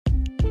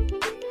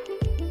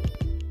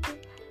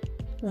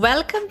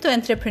Welcome to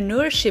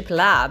Entrepreneurship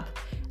Lab,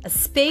 a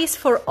space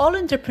for all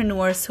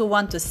entrepreneurs who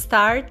want to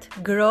start,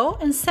 grow,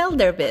 and sell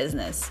their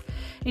business.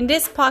 In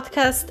this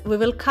podcast, we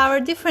will cover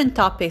different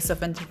topics of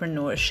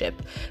entrepreneurship,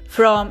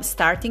 from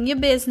starting your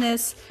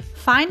business,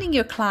 finding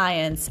your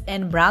clients,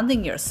 and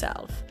branding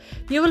yourself.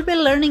 You will be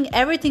learning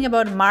everything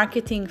about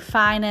marketing,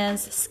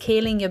 finance,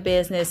 scaling your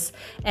business,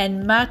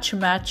 and much,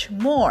 much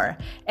more.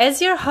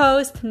 As your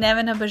host,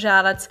 Nevena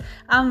Bajalac,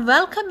 I'm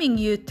welcoming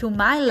you to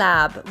my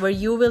lab where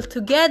you will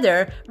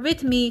together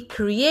with me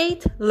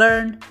create,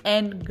 learn,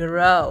 and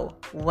grow.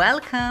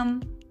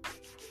 Welcome!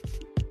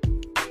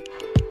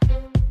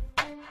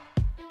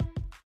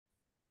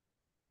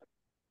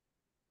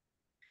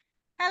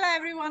 Hello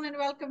everyone and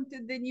welcome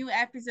to the new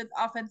episode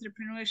of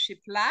Entrepreneurship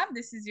Lab.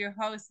 This is your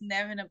host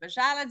Nevena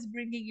Bajalac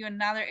bringing you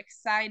another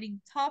exciting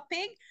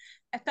topic,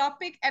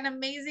 an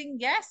amazing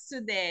guest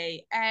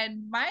today.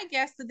 And my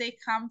guests today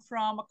come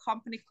from a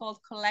company called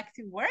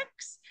Collective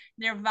Works.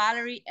 They're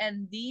Valerie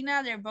and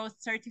Dina. They're both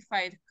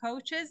certified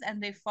coaches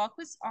and they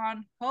focus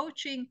on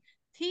coaching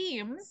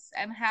teams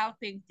and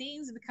helping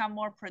teams become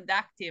more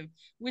productive,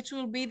 which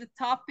will be the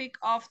topic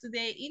of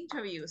today's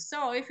interview.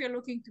 So if you're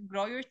looking to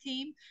grow your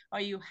team or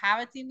you have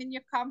a team in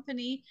your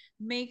company,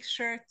 make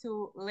sure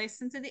to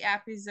listen to the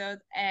episode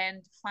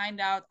and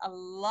find out a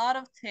lot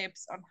of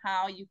tips on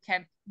how you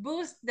can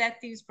boost that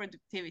team's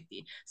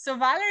productivity. So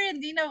Valerie and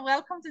Dina,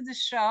 welcome to the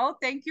show.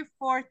 Thank you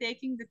for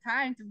taking the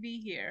time to be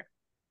here.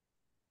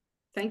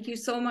 Thank you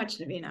so much,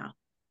 Nevena.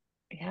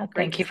 Yeah,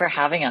 thank you for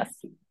having us.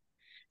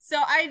 So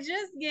I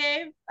just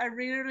gave a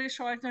really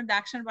short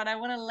introduction, but I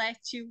want to let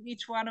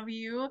each one of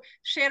you,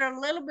 share a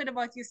little bit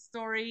about your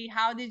story.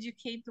 How did you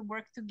came to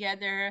work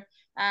together?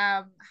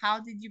 How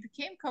did you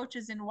become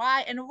coaches and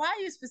why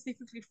you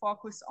specifically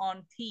focus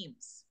on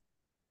teams?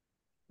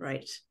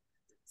 Right.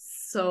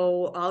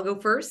 So I'll go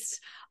first.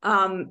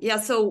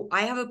 So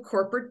I have a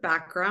corporate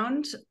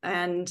background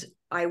and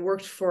I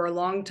worked for a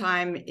long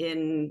time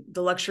in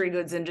the luxury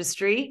goods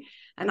industry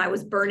and I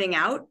was burning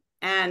out.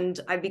 And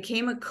I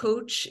became a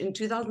coach in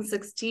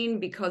 2016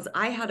 because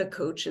I had a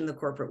coach in the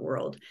corporate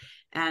world,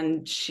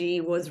 and she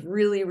was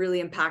really,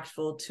 really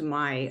impactful to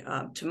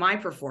my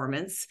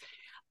performance.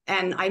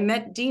 And I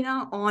met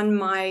Dina on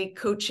my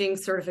coaching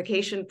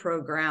certification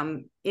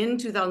program in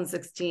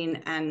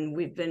 2016, and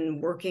we've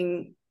been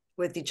working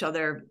with each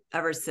other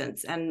ever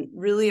since. And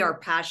really, our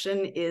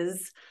passion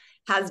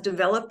has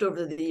developed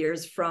over the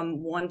years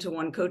from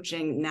one-to-one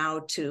coaching now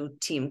to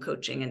team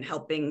coaching and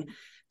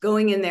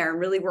going in there and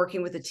really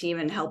working with the team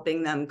and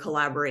helping them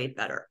collaborate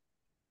better.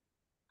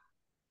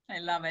 I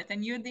love it.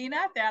 And you, Dina,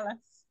 tell us.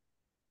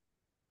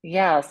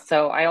 Yeah,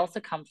 so I also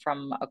come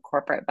from a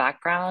corporate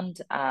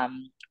background.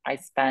 I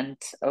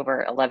spent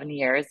over 11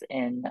 years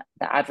in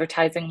the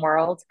advertising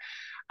world.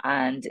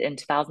 And in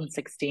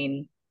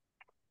 2016,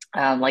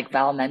 like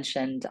Val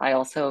mentioned, I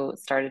also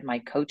started my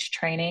coach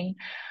training.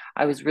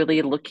 I was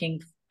really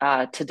looking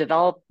to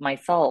develop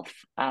myself.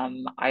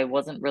 I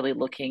wasn't really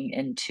looking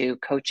into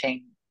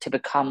coaching to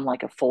become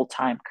like a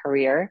full-time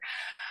career,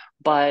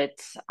 but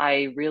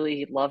I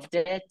really loved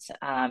it.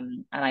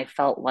 And I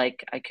felt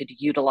like I could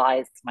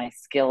utilize my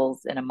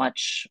skills in a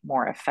much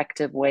more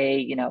effective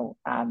way,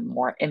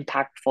 more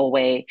impactful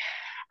way.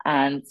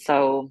 And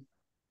so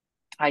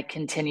I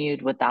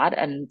continued with that.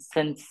 And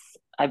since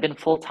I've been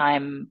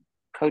full-time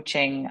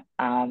coaching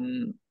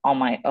on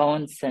my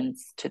own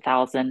since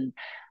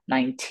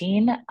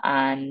 2019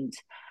 and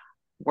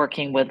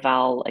working with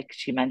Val, like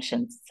she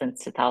mentioned,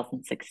 since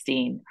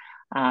 2016.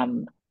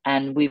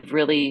 And we've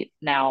really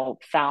now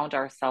found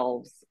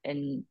ourselves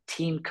in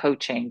team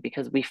coaching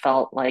because we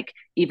felt like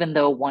even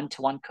though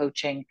one-to-one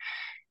coaching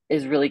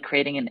is really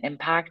creating an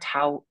impact,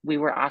 how we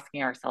were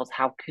asking ourselves,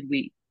 how could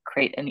we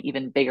create an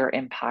even bigger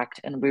impact?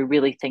 And we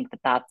really think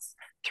that that's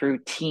through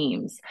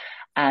teams.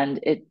 And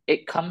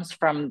it comes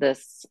from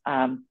this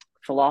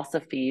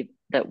philosophy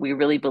that we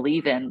really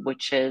believe in,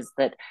 which is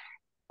that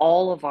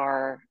all of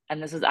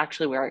and this is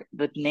actually where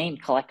the name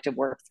Collective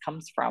Works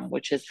comes from,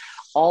 which is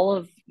all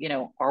of,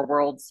 our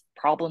world's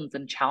problems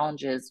and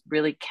challenges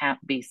really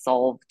can't be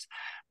solved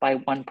by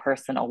one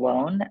person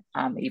alone.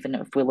 Even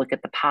if we look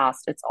at the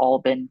past, it's all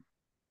been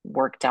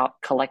worked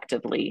out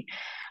collectively.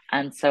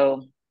 And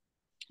so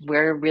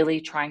we're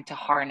really trying to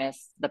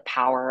harness the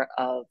power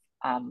of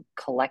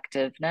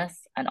collectiveness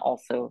and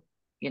also,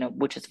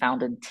 which is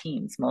found in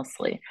teams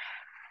mostly.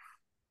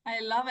 I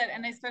love it.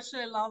 And I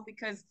especially love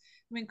because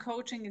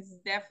coaching is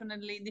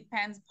definitely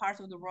depends part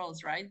of the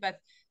roles, right? But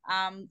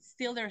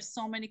still there's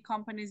so many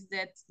companies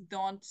that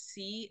don't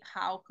see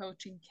how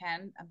coaching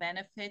can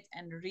benefit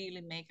and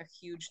really make a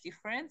huge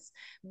difference,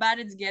 but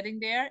it's getting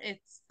there.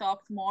 It's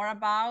talked more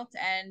about,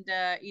 and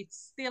it's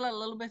still a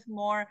little bit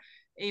more,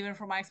 even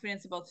from my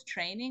experience, about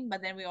training.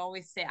 But then I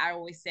always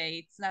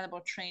say it's not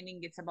about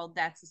training, it's about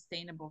that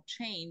sustainable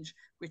change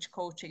which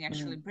coaching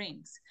actually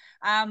brings.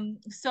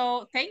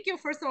 So thank you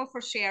first of all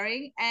for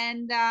sharing,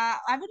 and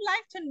I would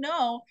like to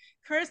know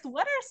first,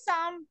 what are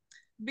some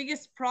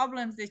biggest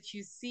problems that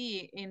you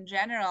see in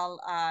general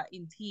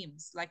in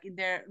teams? Like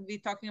we're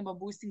talking about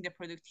boosting the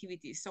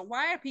productivity. So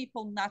why are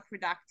people not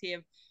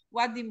productive?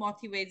 What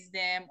demotivates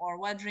them, or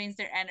what drains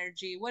their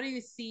energy? What do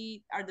you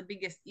see are the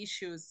biggest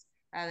issues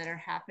that are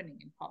happening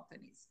in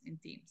companies, in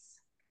teams?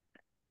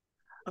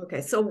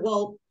 Okay,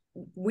 so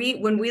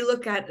when we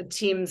look at a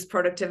team's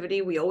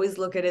productivity, we always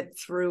look at it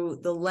through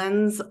the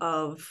lens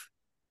of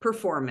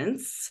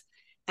performance.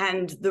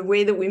 And the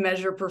way that we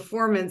measure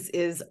performance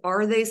is,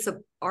 are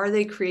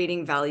they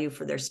creating value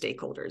for their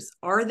stakeholders?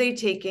 Are they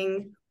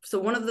taking,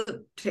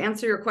 to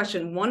answer your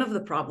question, one of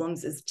the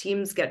problems is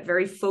teams get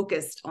very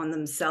focused on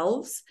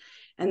themselves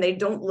and they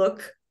don't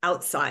look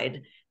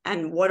outside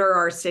and what are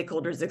our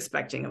stakeholders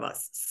expecting of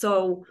us?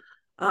 So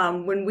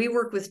when we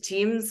work with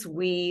teams,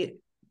 we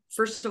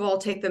first of all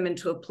take them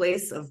into a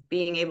place of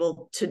being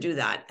able to do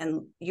that.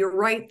 And you're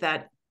right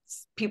that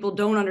people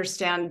don't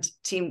understand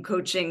team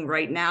coaching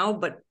right now,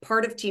 but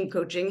part of team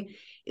coaching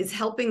is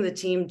helping the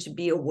team to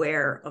be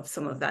aware of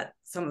some of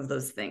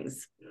those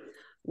things.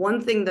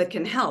 One thing that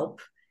can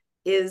help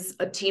is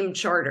a team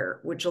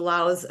charter, which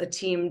allows a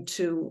team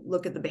to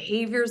look at the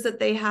behaviors that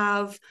they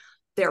have,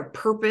 their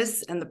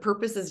purpose, and the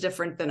purpose is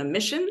different than a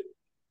mission.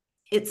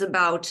 It's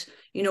about,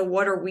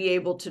 what are we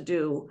able to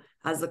do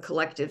as a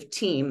collective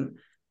team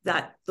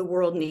that the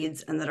world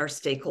needs and that our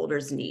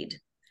stakeholders need.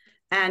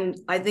 And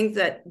I think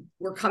that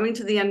we're coming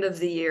to the end of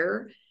the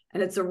year,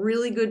 and it's a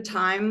really good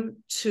time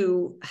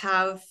to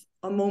have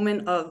a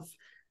moment of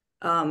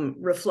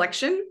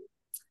reflection.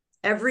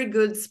 Every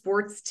good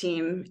sports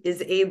team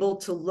is able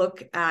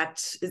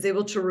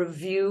to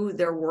review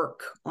their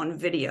work on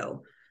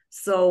video.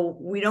 So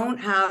we don't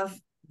have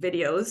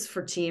videos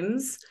for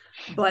teams,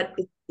 but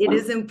it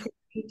is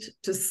important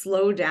to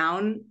slow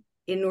down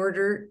in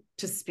order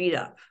to speed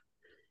up.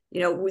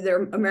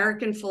 Their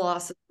American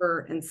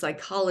philosopher and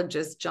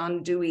psychologist,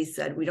 John Dewey,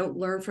 said, we don't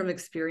learn from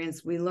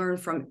experience, we learn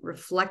from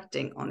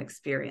reflecting on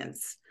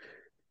experience.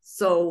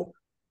 So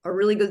a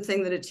really good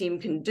thing that a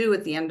team can do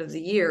at the end of the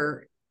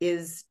year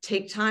is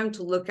take time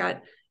to look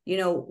at,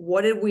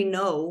 what did we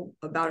know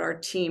about our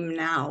team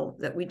now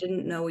that we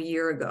didn't know a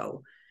year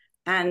ago?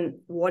 And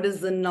what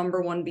is the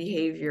number one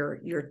behavior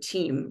your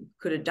team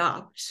could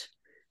adopt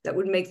that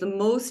would make the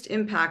most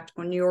impact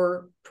on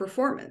your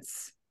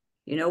performance?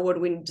 What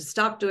do we need to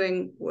stop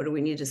doing? What do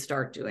we need to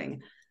start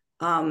doing?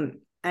 And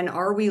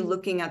are we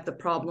looking at the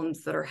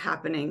problems that are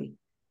happening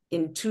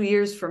in 2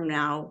 years from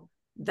now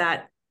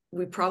that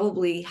we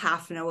probably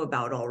half know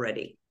about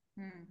already?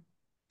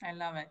 I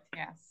love it.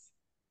 Yes.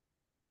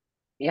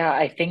 Yeah,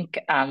 I think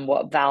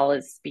what Val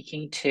is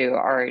speaking to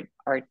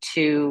are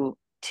two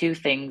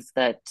things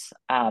that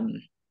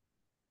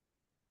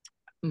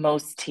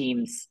most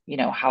teams,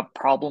 have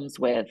problems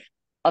with,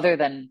 other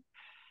than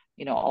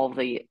all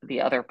the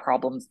other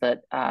problems that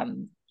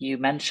you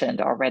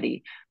mentioned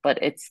already,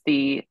 but it's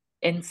the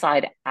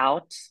inside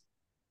out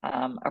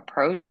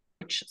approach.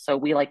 So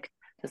we like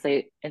to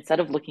say, instead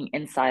of looking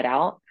inside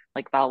out,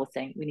 like Val was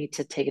saying, we need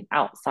to take an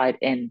outside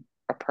in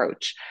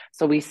approach.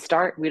 So we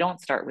don't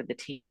start with the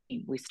team,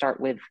 we start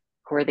with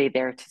who are they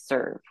there to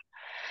serve.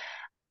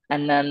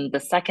 And then the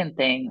second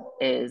thing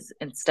is,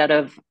 instead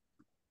of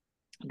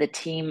the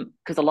team,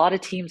 because a lot of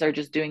teams are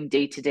just doing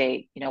day to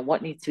day,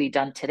 what needs to be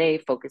done today,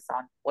 focus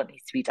on what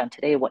needs to be done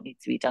today, what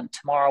needs to be done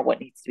tomorrow, what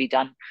needs to be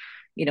done,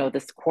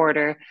 this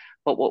quarter.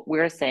 But what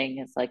we're saying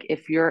is, like,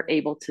 if you're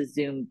able to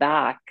zoom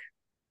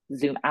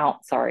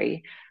out,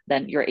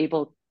 then you're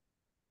able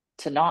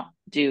to not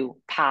do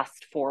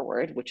past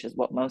forward, which is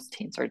what most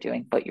teams are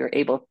doing, but you're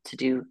able to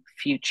do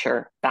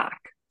future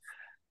back,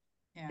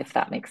 if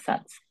that makes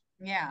sense.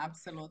 Yeah,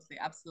 absolutely.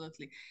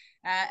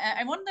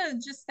 I want to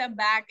just step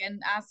back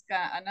and ask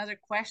another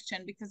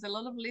question, because a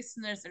lot of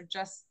listeners are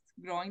just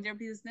growing their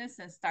business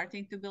and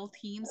starting to build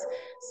teams.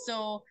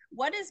 So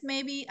what is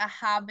maybe a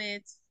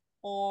habit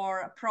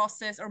or a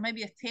process, or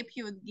maybe a tip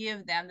you would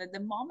give them, that the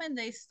moment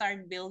they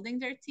start building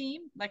their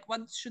team, like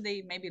what should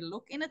they maybe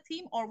look in a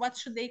team, or what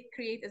should they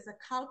create as a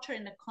culture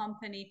in a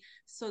company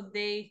so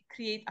they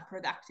create a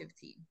productive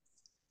team?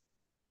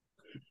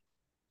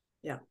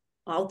 Yeah,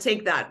 I'll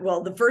take that.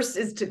 Well, the first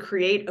is to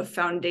create a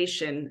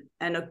foundation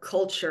and a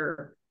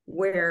culture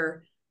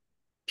where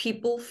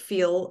people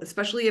feel,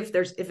 especially if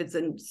it's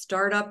a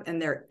startup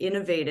and they're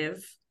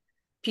innovative,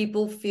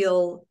 people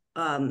feel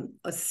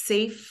a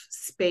safe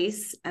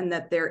space, and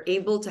that they're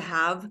able to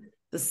have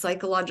the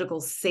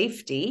psychological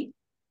safety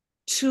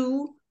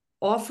to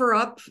offer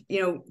up,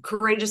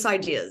 courageous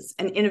ideas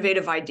and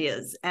innovative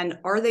ideas. And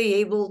are they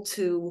able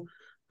to,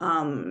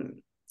 do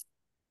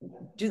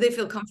they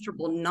feel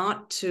comfortable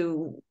not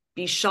to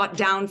be shot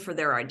down for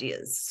their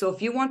ideas? So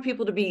if you want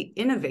people to be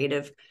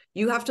innovative,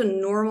 you have to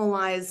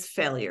normalize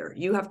failure.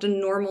 You have to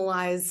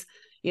normalize,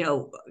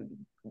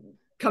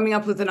 coming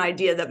up with an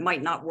idea that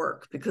might not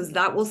work, because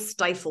that will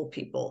stifle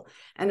people.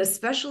 And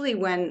especially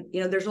when,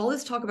 there's all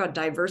this talk about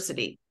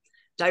diversity.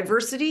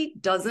 Diversity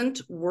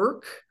doesn't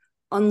work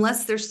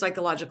unless there's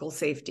psychological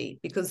safety,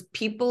 because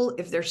people,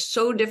 if they're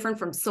so different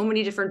from so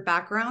many different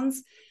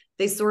backgrounds,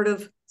 they sort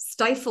of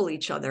stifle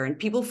each other, and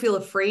people feel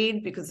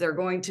afraid because they're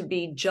going to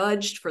be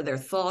judged for their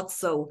thoughts.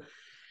 So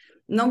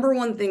number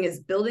one thing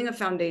is building a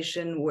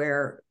foundation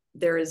where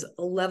there is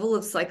a level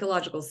of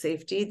psychological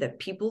safety that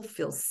people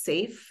feel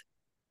safe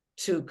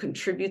to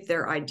contribute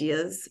their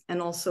ideas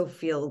and also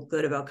feel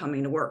good about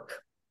coming to work.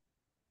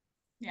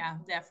 Yeah,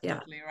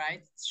 definitely. Yeah. Right.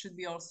 It should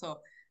be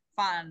also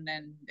fun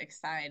and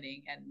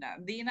exciting.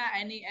 And Dina,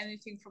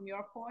 anything from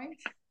your point?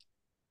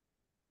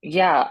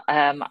 Yeah,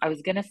 I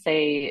was gonna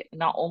say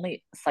not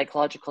only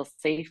psychological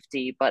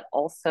safety, but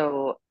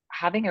also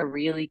having a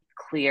really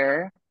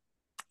clear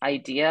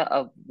idea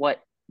of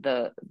what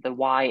the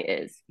why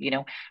is. You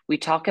know, we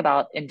talk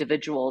about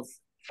individuals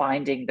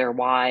finding their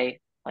why,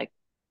 like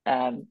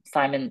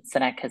Simon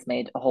Sinek has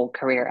made a whole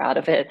career out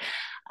of it.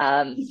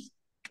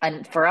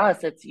 And for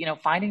us, it's, you know,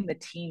 finding the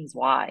team's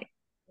why.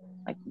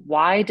 Like,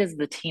 why does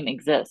the team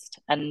exist?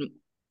 And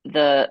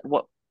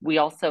what we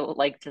also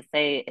like to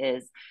say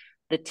is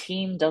the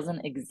team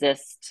doesn't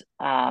exist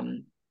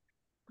on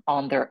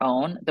their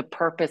own. The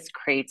purpose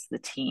creates the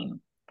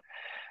team.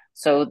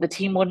 So the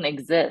team wouldn't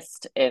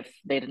exist if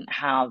they didn't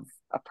have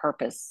a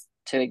purpose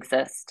to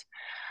exist.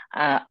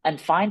 And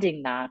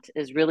finding that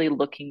is really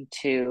looking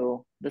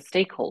to the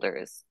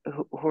stakeholders.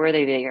 Who are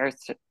they there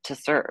to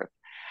serve?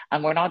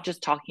 And we're not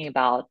just talking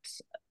about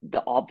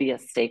the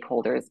obvious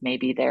stakeholders.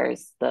 Maybe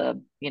there's the,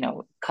 you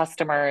know,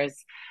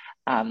 customers.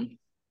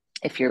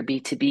 If you're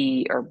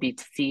B2B or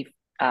B2C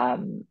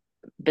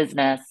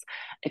business,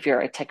 if you're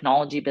a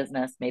technology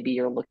business, maybe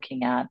you're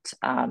looking at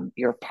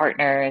your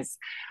partners,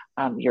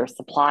 your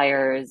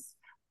suppliers.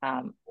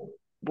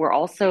 We're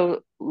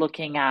also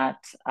looking at,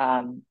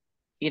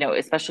 you know,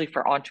 especially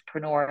for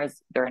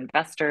entrepreneurs, their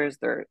investors,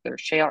 their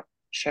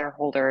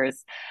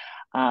shareholders,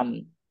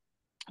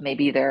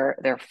 maybe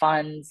their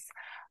funds,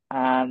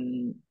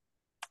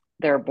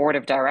 their board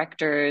of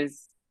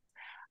directors,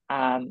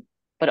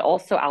 but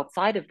also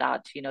outside of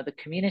that, you know, the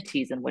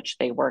communities in which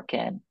they work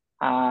in,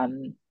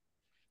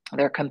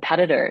 their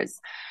competitors,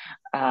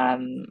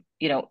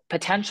 you know,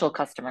 potential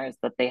customers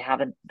that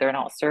they're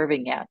not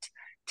serving yet.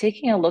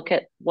 Taking a look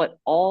at what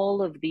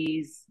all of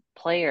these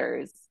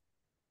players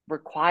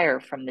require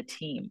from the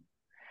team,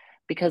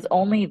 because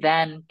only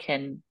then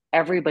can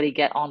everybody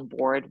get on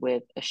board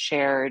with a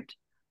shared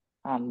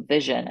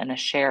vision and a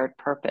shared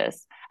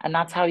purpose. And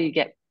that's how you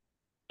get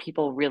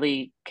people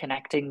really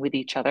connecting with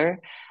each other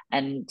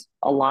and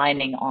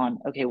aligning on,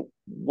 okay,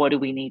 what do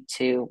we need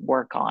to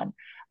work on?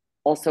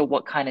 Also,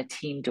 what kind of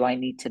team do I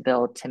need to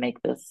build to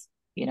make this,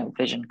 you know,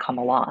 vision come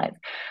alive?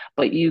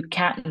 But you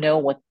can't know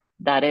what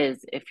that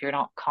is if you're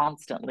not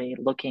constantly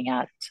looking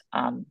at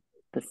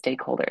the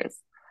stakeholders.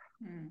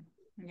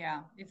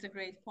 Yeah, it's a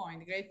great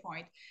point. Great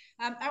point.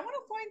 I want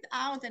to point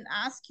out and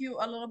ask you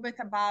a little bit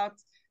about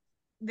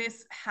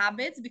these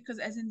habits, because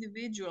as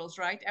individuals,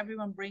 right,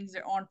 everyone brings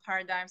their own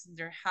paradigms and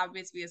their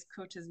habits. We as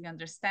coaches, we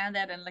understand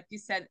that. And like you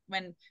said,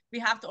 when we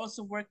have to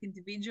also work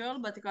individual,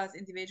 but because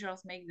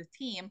individuals make the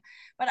team.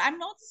 But I'm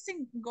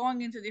noticing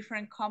going into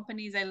different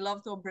companies, I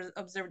love to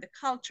observe the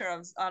culture.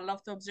 I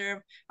love to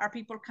observe, are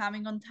people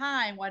coming on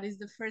time? What is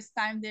the first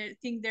time they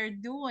think they're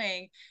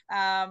doing?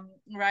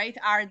 Right?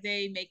 Are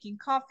they making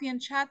coffee and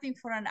chatting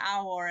for an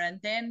hour and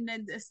then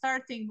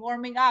starting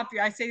warming up?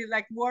 I say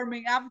like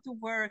warming up to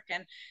work.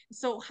 And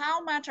so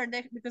how much are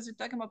they, because you're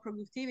talking about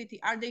productivity,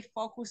 are they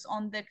focused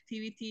on the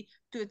activity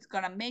to it's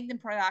gonna make them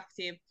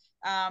productive?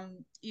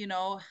 You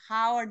know,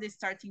 how are they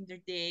starting their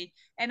day?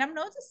 And I'm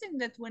noticing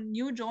that when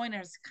new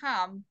joiners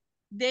come,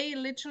 they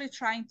literally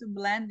trying to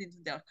blend into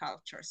their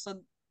culture.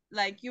 So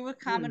like you will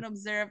come and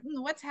observe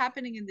what's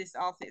happening in this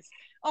office.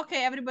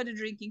 Okay, everybody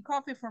drinking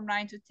coffee from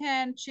 9 to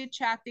 10, chit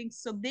chatting.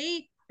 So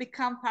they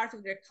become part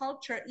of their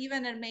culture,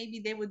 even and maybe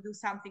they would do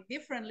something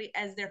differently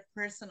as their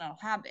personal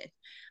habit.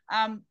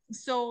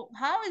 So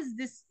how is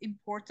this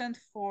important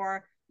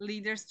for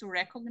leaders to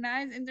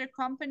recognize in their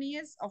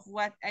companies of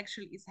what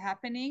actually is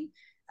happening?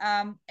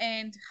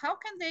 And how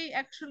can they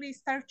actually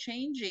start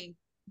changing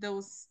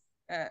those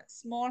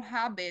small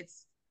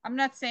habits? I'm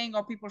not saying,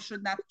 oh, people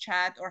should not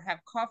chat or have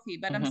coffee,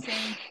 but I'm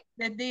saying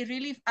that they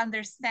really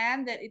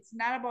understand that it's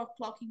not about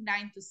clocking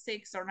 9 to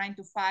 6 or 9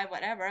 to 5,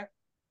 whatever.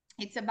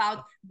 It's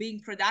about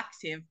being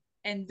productive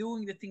and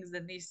doing the things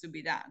that needs to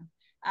be done.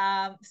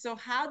 So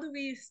how do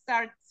we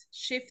start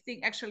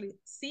shifting, actually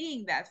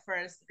seeing that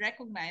first,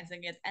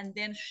 recognizing it, and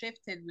then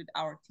shift it with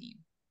our team?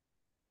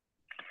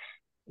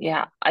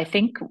 Yeah, I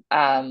think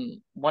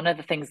one of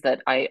the things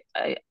that I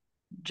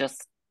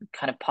just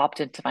kind of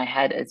popped into my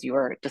head as you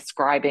were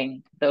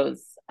describing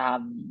those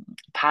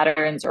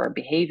patterns or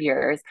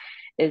behaviors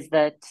is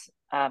that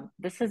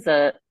this is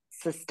a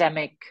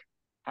systemic,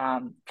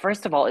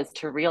 first of all, is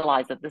to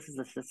realize that this is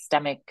a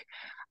systemic,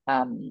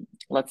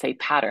 let's say,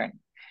 pattern.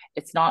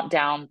 It's not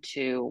down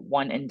to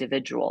one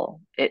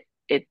individual.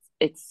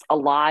 It's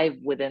alive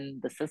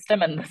within the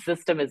system, and the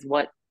system is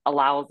what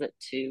allows it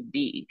to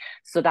be.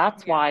 So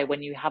that's why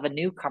when you have a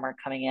newcomer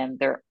coming in,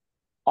 they're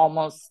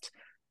almost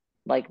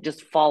like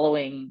just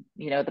following,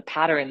 you know, the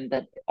pattern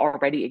that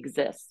already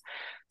exists.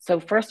 So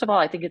first of all,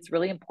 I think it's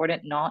really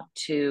important not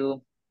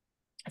to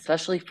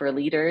especially for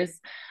leaders,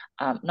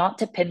 not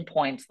to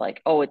pinpoint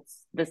like, oh,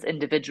 it's this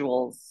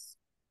individual's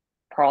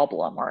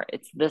problem or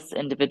it's this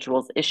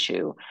individual's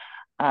issue.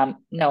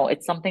 No,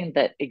 it's something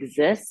that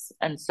exists.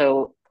 And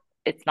so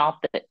it's not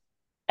that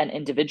an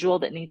individual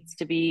that needs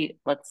to be,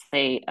 let's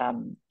say,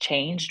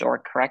 changed or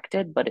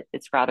corrected, but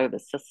it's rather the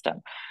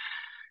system.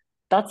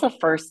 That's the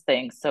first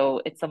thing.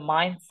 So it's a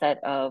mindset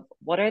of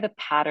what are the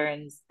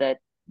patterns that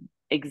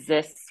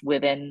exists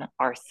within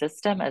our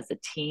system as a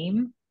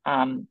team,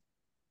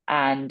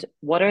 and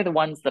what are the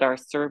ones that are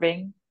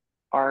serving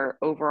our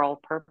overall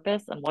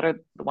purpose and what are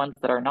the ones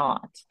that are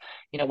not.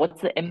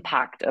 What's the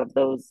impact of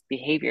those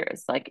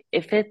behaviors? Like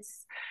if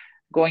it's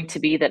going to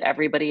be that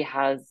everybody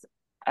has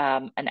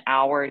an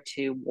hour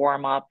to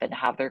warm up and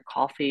have their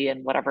coffee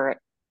and whatever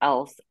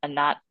else, and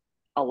that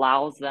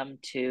allows them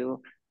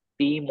to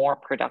be more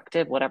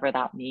productive, whatever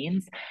that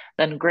means,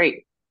 then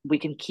great, we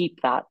can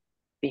keep that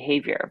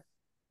behavior.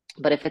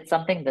 But if it's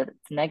something that's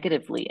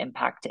negatively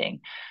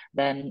impacting,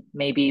 then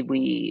maybe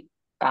we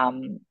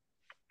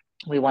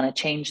want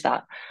to change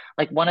that.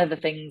 Like one of the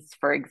things,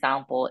 for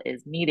example,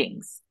 is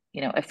meetings.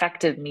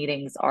 Effective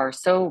meetings are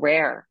so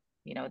rare,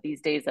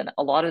 these days. And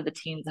a lot of the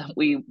teams that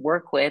we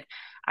work with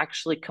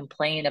actually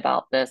complain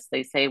about this.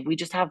 They say, we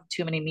just have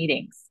too many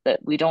meetings that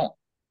we don't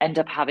end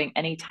up having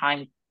any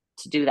time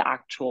to do the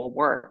actual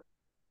work.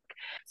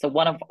 So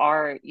one of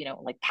our,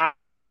 like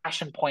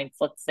passion points,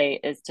 let's say,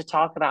 is to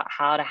talk about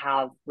how to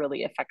have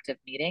really effective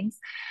meetings.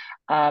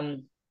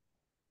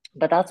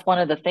 But that's one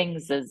of the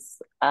things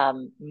is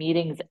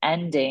meetings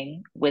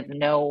ending with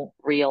no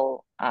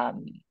real,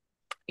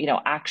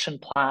 action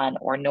plan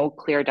or no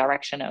clear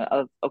direction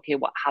of okay,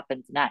 what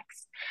happens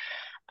next.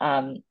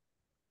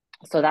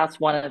 So that's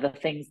one of the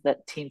things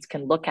that teams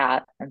can look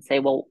at and say,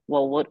 well,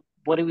 what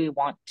do we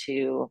want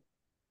to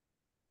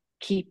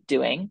keep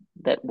doing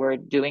that we're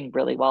doing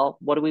really well?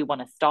 What do we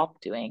want to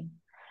stop doing?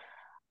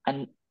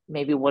 And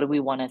maybe what do we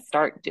want to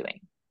start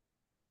doing?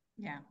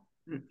 Yeah,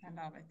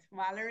 I love it.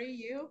 Valerie,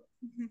 you?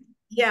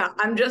 Yeah,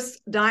 I'm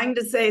just dying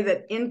to say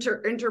that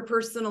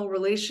interpersonal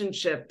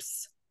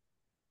relationships,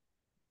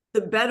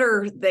 the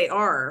better they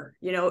are,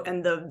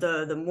 and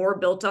the more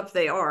built up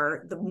they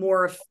are,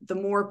 the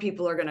more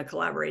people are going to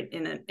collaborate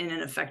in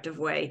an effective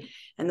way,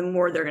 and the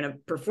more they're going to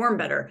perform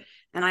better.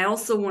 And I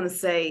also want to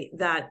say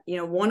that,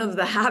 one of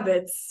the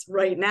habits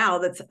right now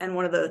and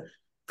one of the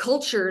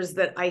cultures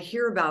that I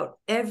hear about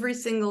every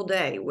single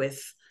day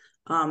with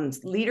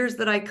leaders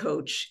that I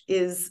coach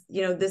is,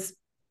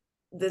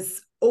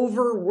 this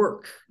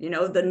overwork,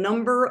 the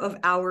number of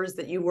hours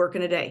that you work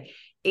in a day,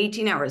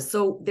 18 hours.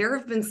 So there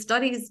have been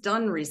studies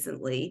done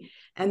recently,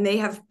 and they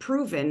have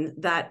proven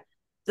that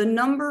the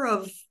number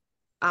of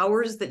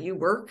hours that you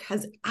work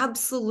has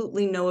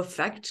absolutely no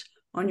effect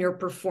on your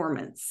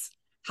performance.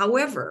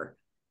 However,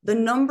 the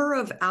number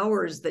of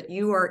hours that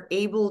you are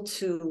able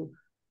to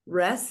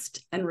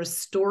rest and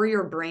restore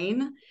your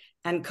brain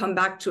and come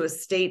back to a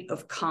state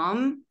of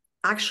calm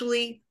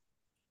actually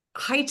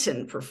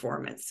heighten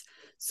performance.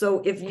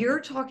 So if you're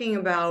talking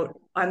about,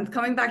 I'm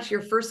coming back to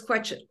your first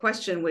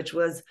question, which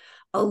was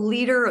a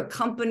leader, a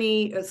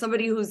company,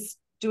 somebody who's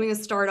doing a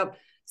startup.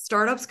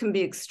 Startups can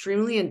be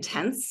extremely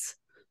intense.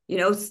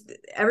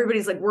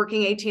 Everybody's like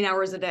working 18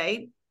 hours a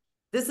day.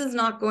 This is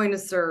not going to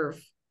serve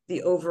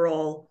the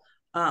overall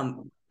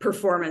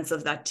performance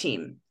of that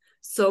team.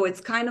 So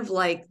it's kind of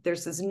like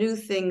there's this new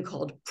thing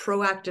called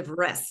proactive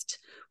rest,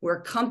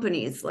 where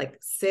companies like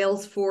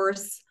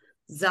Salesforce,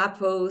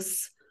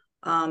 Zappos,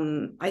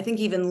 I think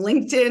even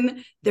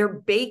LinkedIn,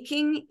 they're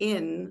baking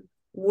in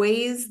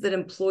ways that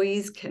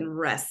employees can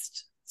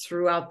rest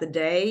throughout the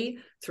day,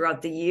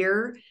 throughout the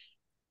year.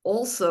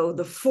 Also,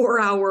 the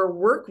 4-hour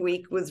work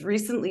week was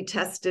recently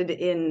tested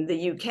in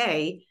the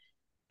UK,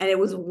 and it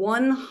was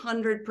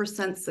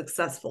 100%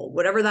 successful.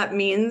 Whatever that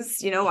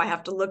means, I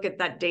have to look at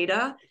that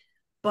data.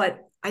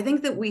 But I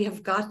think that we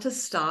have got to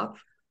stop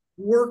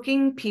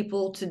working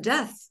people to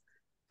death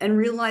and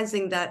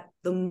realizing that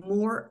the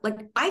more,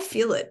 like, I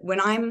feel it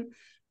when I'm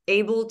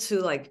able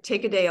to like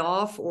take a day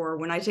off, or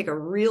when I take a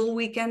real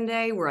weekend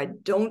day where I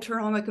don't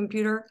turn on my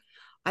computer,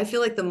 I feel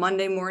like the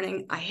Monday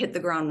morning I hit the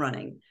ground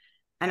running.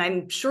 And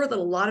I'm sure that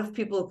a lot of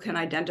people can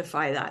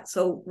identify that.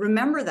 So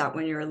remember that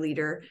when you're a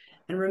leader,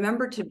 and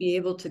remember to be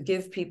able to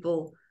give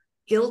people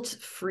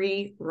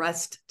guilt-free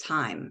rest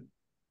time,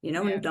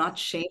 and not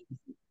shame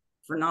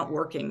for not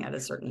working at a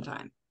certain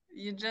time.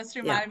 You just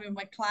reminded me of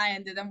my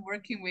client that I'm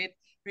working with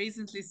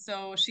recently.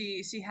 So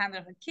she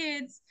handled her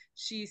kids.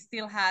 She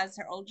still has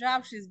her old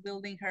job. She's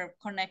building her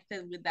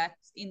connected with that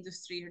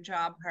industry, her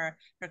job, her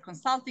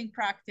consulting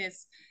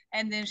practice.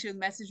 And then she would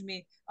message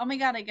me, oh my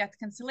God, I got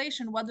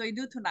cancellation. What do I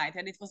do tonight?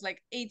 And it was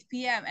like 8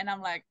 p.m. And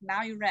I'm like,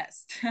 now you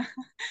rest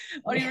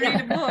or you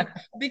read a book,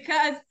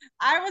 because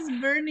I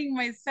was burning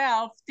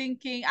myself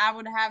thinking I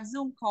would have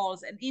Zoom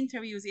calls and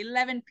interviews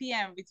 11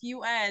 p.m. with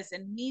US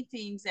and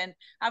meetings. And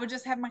I would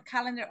just have my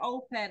calendar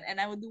open, and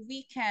I would do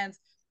weekends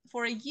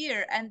for a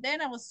year. And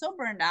then I was so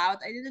burned out.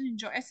 I didn't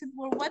enjoy. I said,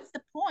 well, what's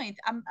the point?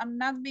 I'm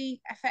not being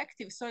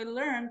effective. So I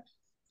learned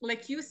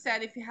like you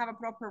said, if you have a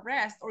proper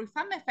rest, or if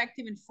I'm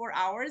effective in 4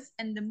 hours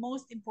and the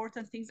most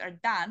important things are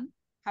done,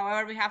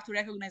 however, we have to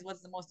recognize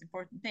what's the most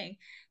important thing.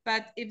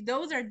 But if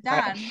those are Right.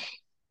 done,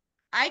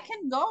 I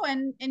can go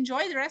and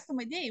enjoy the rest of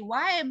my day.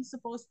 Why I'm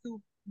supposed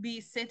to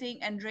be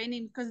sitting and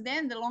draining? Because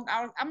then the long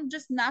hours, I'm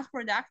just not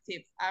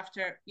productive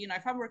after,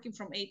 if I'm working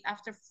from 8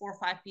 after 4 or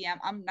 5 p.m.,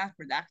 I'm not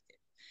productive.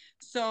 Yeah.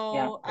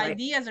 So Right.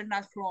 ideas are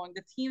not flowing,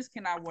 the teams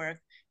cannot work.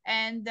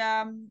 And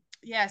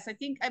yes,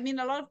 I mean,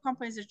 a lot of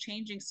companies are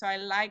changing. So I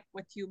like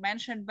what you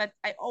mentioned, but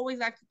I always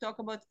like to talk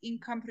about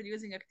income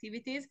producing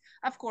activities.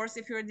 Of course,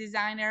 if you're a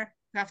designer,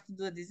 you have to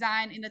do a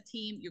design in a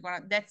team,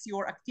 that's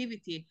your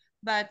activity.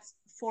 But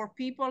for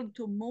people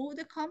to move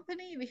the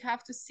company, we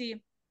have to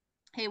see,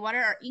 hey, what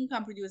are our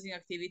income producing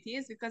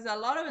activities? Because a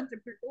lot of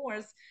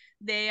entrepreneurs,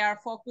 they are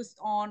focused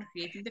on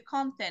creating the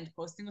content,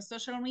 posting on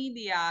social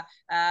media.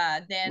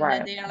 Then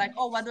Right. they are like,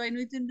 oh, what do I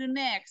need to do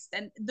next?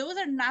 And those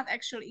are not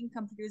actual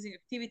income producing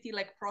activity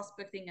like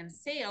prospecting and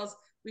sales,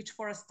 which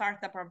for a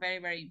startup are very,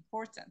 very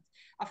important.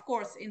 Of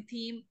course, in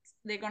team,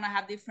 they're going to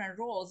have different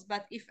roles.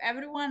 But if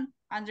everyone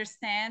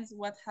understands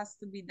what has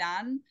to be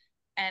done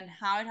and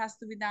how it has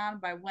to be done,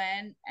 by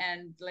when,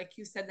 and like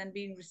you said, then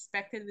being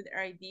respected with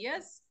their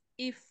ideas,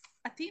 if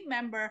a team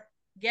member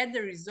get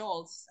the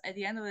results at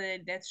the end of the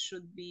day, that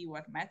should be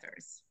what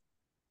matters.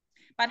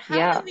 But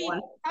Yeah.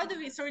 how do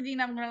we, sorry,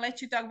 Dean, I'm going to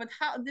let you talk, but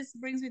how, this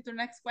brings me to the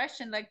next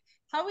question, like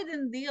how we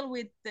then deal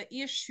with the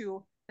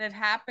issue that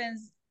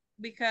happens,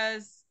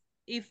 because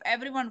if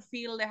everyone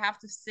feel they have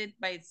to sit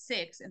by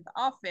 6 in the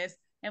office,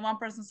 and one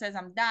person says,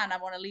 I'm done, I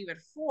want to leave at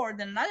 4,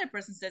 then another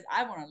person says,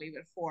 I want to leave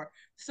at 4.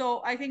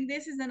 So I think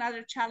this is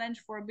another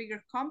challenge for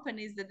bigger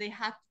companies, that they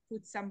have to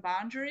put some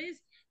boundaries.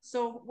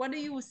 So what do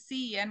you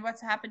see, and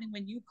what's happening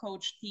when you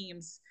coach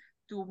teams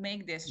to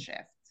make this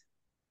shift?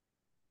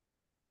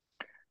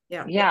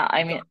 Yeah. Yeah.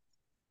 I mean,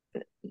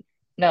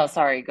 no,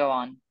 sorry, go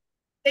on.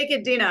 Take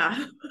it,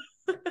 Dina.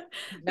 This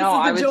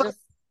No, is the joy.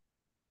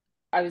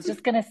 I was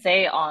just gonna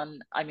say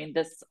I mean,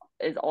 this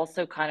is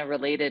also kind of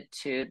related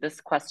to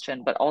this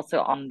question, but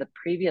also on the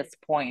previous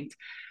point,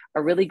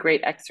 a really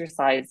great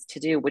exercise to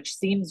do, which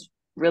seems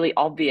really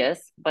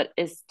obvious, but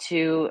is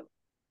to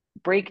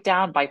break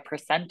down by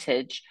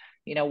percentage,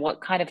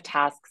 what kind of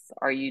tasks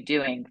are you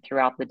doing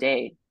throughout the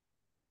day,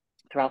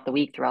 throughout the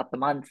week, throughout the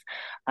month,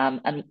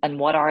 and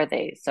what are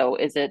they? So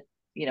is it,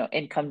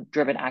 income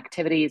driven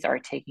activities are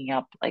taking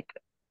up like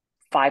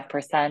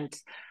 5%,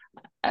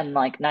 and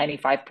like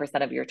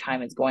 95% of your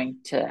time is going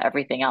to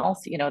everything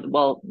else,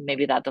 well,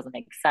 maybe that doesn't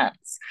make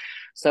sense.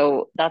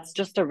 So that's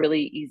just a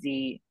really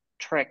easy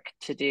trick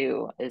to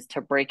do, is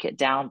to break it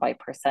down by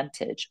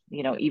percentage,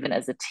 even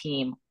as a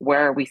team,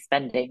 where are we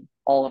spending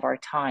all of our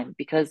time?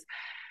 Because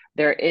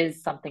there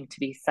is something to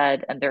be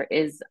said, and there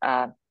is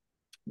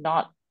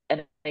not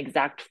an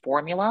exact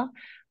formula,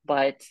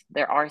 but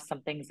there are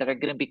some things that are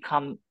going to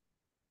become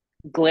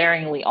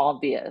glaringly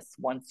obvious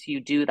once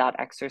you do that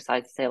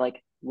exercise. Say,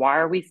 like, why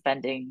are we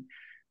spending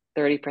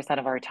 30%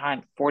 of our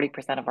time,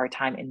 40% of our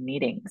time in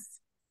meetings,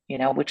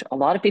 which a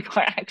lot of people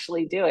are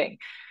actually doing.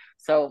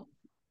 So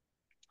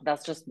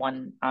that's just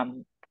one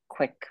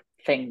quick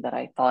thing that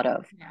I thought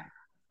of. Yeah.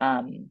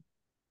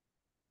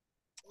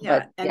 Yeah.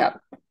 But And yeah.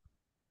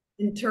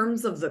 in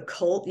terms of the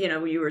cult,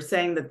 you were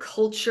saying the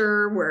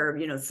culture where,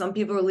 some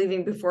people are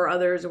leaving before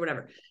others or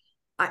whatever.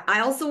 I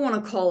also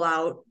want to call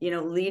out,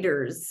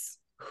 leaders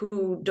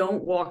who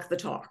don't walk the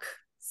talk.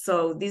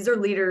 So these are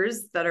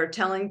leaders that are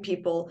telling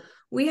people,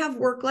 we have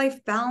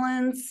work-life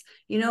balance,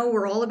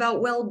 we're all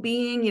about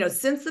well-being.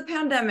 Since the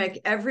pandemic,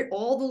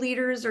 all the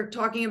leaders are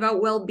talking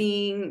about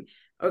well-being.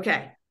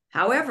 Okay.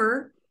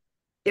 However,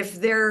 if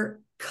they're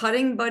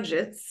cutting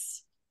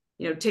budgets,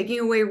 taking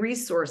away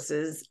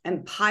resources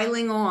and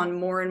piling on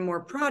more and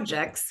more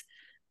projects,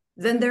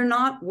 then they're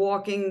not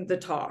walking the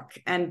talk,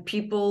 and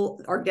people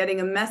are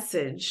getting a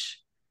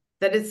message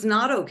that it's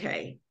not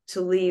okay to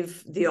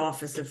leave the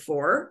office at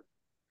 4.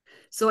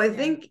 So I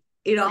think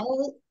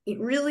it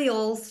really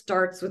all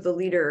starts with the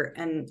leader,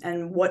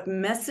 and what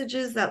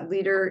messages that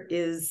leader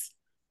is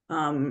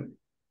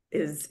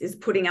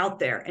putting out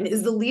there. And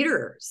is the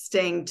leader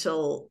staying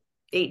till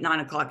 8, 9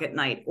 o'clock at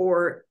night,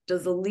 or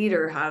does the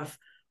leader have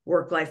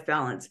work-life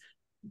balance?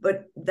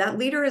 But that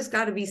leader has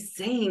got to be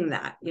saying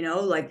that,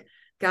 like,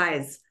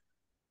 guys,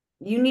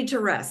 you need to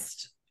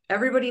rest.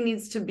 Everybody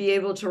needs to be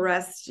able to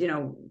rest.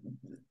 I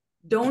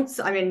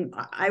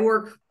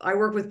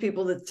work with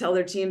people that tell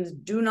their teams,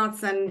 do not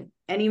send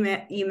any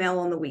email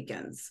on the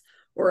weekends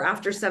or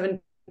after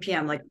 7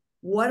 p.m. Like,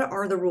 what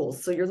are the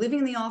rules? So you're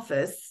leaving the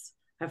office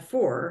at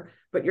 4,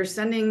 but you're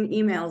sending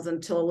emails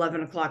until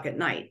 11 o'clock at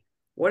night.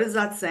 What is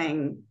that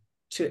saying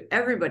to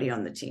everybody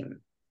on the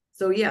team?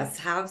 So yes,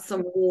 have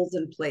some rules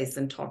in place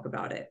and talk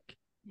about it.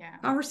 Yeah.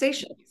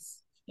 Conversations.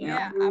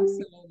 Yeah,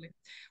 absolutely.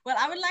 Well,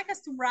 I would like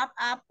us to wrap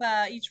up.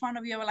 Each one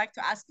of you, I would like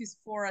to ask you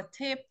for a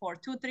tip or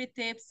 2-3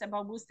 tips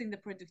about boosting the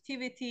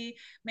productivity,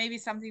 maybe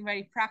something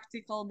very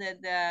practical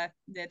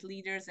that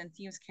leaders and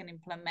teams can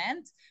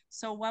implement.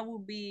 So what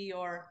would be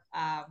your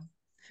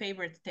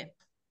favorite tip?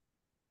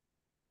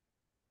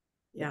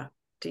 Yeah.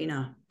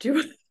 Dina, do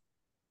you?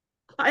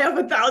 I have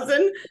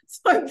 1,000,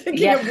 so I'm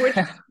thinking of which.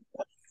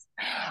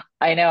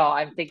 I know.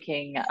 I'm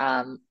thinking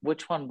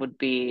which one would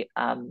be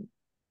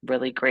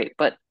really great.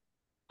 But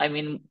I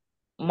mean,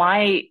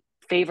 my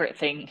favorite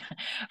thing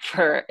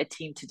for a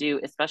team to do,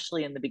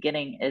 especially in the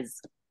beginning,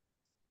 is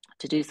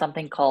to do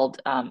something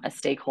called a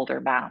stakeholder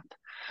map.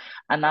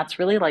 And that's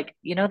really like,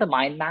 the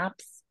mind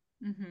maps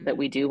that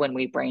we do when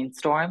we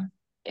brainstorm.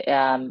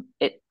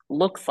 It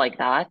looks like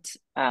that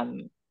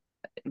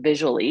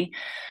visually,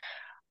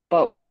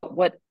 but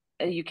what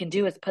you can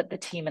do is put the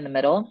team in the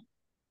middle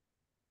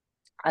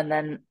and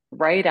then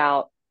write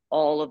out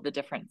all of the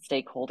different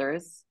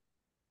stakeholders.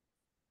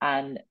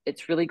 And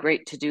it's really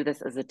great to do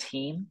this as a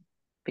team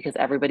because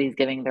everybody's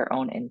giving their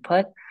own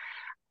input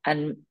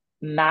and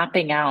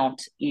mapping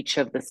out each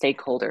of the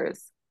stakeholders.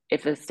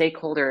 If the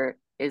stakeholder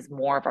is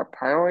more of a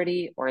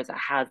priority or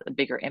has a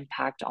bigger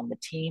impact on the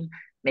team,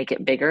 make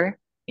it bigger,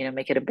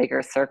 make it a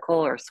bigger circle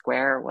or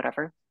square or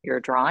whatever you're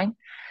drawing.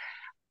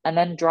 And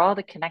then draw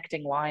the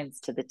connecting lines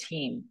to the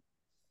team.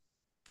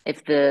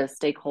 If the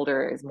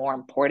stakeholder is more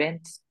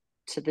important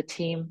to the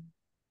team,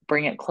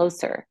 bring it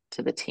closer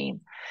to the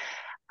team.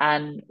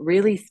 And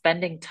really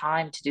spending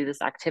time to do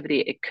this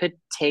activity, it could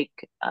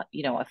take,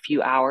 a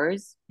few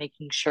hours,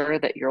 making sure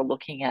that you're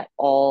looking at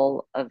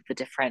all of the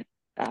different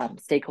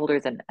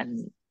stakeholders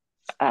and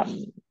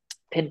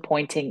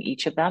pinpointing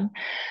each of them.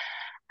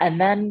 And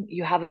then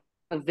you have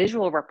a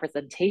visual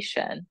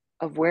representation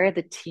of where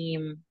the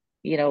team,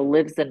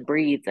 lives and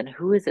breathes and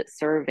who is it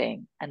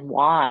serving and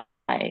why.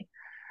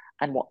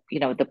 And what,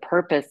 the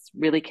purpose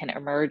really can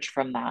emerge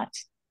from that.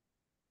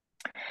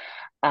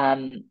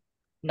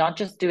 Not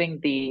just doing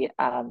the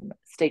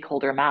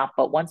stakeholder map,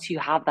 but once you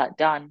have that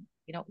done,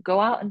 go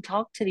out and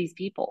talk to these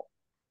people.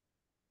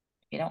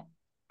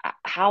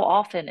 How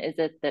often is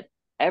it that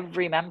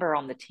every member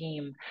on the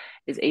team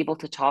is able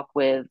to talk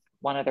with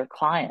one of their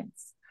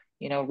clients,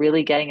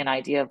 really getting an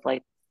idea of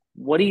like,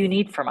 what do you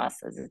need from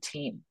us as a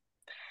team?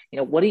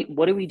 What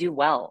do we do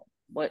well?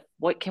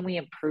 What can we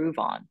improve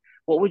on?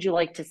 What would you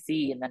like to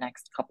see in the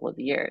next couple of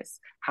years?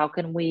 How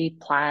can we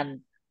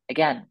plan,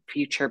 again,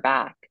 future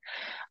back?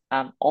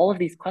 All of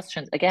these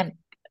questions, again,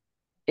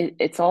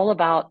 it's all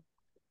about,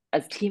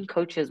 as team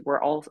coaches,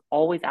 we're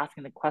always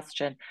asking the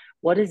question,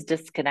 what is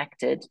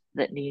disconnected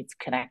that needs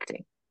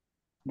connecting?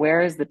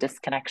 Where is the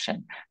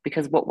disconnection?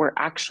 Because what we're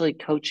actually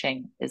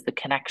coaching is the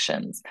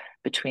connections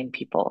between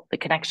people, the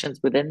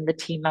connections within the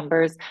team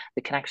members,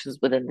 the connections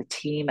within the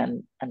team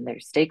and their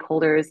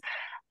stakeholders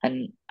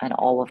and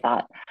all of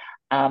that.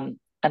 And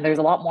there's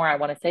a lot more I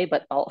want to say,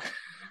 but I'll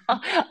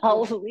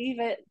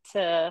leave it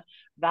to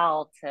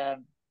Val to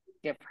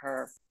give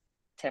her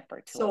tip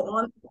or two.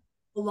 So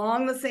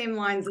along the same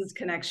lines as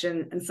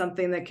connection and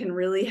something that can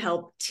really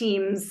help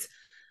teams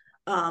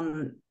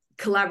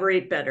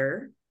collaborate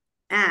better.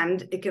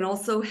 And it can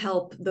also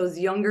help those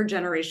younger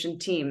generation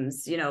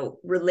teams,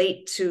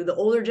 relate to the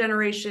older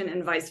generation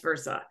and vice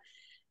versa.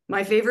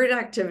 My favorite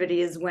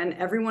activity is when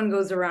everyone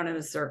goes around in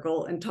a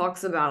circle and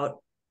talks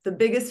about the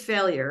biggest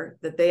failure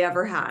that they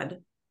ever had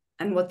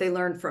and what they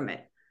learned from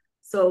it.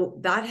 So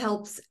that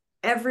helps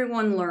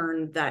everyone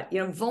learn that,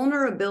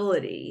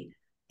 vulnerability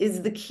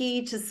is the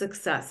key to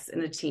success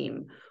in a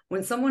team.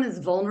 When someone is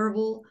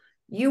vulnerable,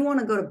 you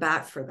want to go to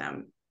bat for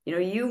them.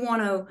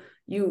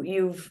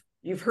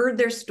 You've heard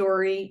their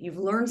story, you've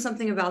learned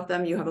something about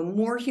them, you have a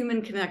more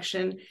human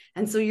connection.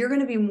 And so you're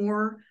going to be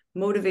more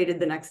motivated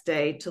the next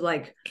day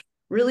to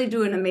really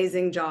do an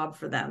amazing job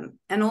for them.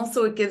 And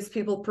also it gives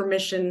people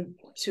permission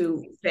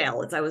to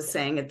fail, as I was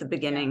saying at the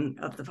beginning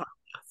of the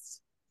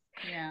podcast.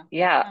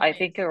 Yeah. I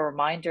think a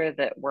reminder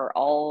that we're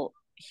all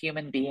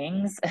human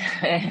beings.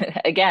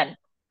 Again,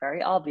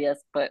 very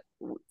obvious, but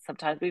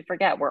sometimes we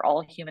forget we're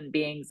all human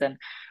beings. And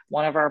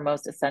one of our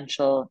most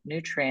essential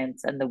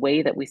nutrients and the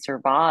way that we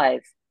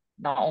survive,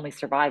 not only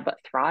survive, but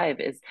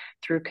thrive is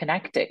through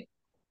connecting,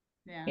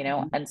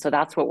 and so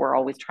that's what we're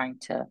always trying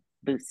to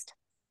boost.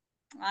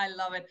 I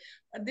love it.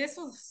 This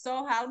was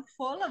so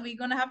helpful. We're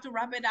going to have to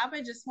wrap it up.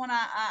 I just want to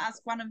ask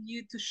one of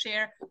you to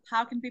share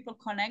how can people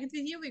connect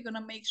with you. We're going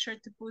to make sure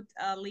to put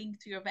a link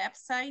to your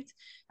website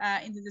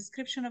in the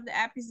description of the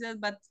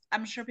episode, but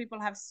I'm sure people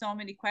have so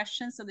many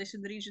questions, so they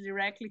should reach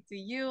directly to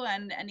you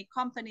and any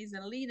companies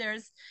and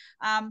leaders.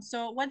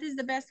 So what is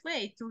the best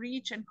way to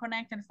reach and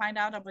connect and find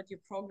out about your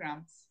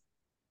programs?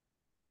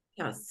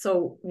 Yeah,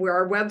 so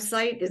our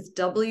website is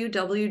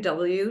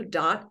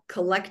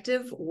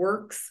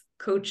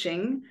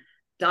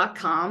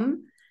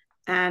www.collectiveworkscoaching.com.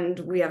 And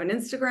we have an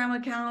Instagram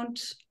account,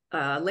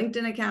 a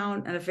LinkedIn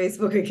account, and a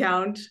Facebook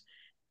account.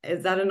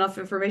 Is that enough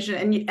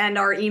information? And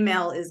our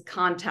email is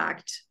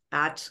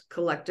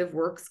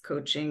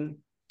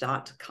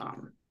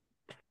contact@collectiveworkscoaching.com.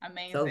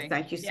 Amazing. So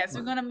thank you so much. Yes,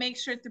 we're going to make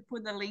sure to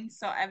put the link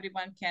so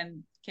everyone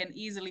can can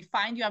easily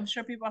find you. I'm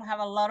sure people have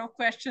a lot of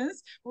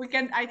questions. We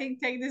can, I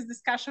think, take this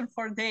discussion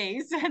for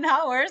days and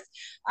hours,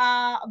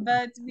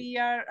 but we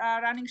are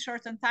running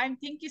short on time.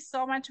 Thank you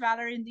so much,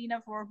 Valerie and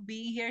Dina, for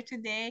being here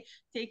today,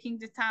 taking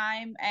the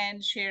time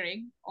and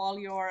sharing all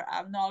your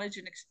knowledge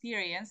and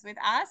experience with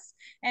us.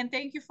 And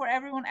thank you for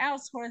everyone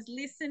else who is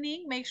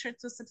listening. Make sure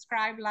to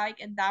subscribe, like,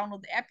 and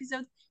download the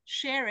episode.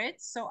 Share it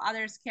so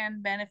others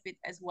can benefit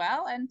as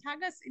well, and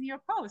tag us in your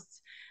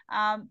posts.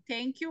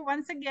 Thank you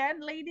once again,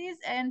 ladies,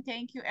 and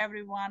thank you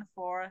everyone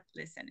for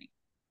listening.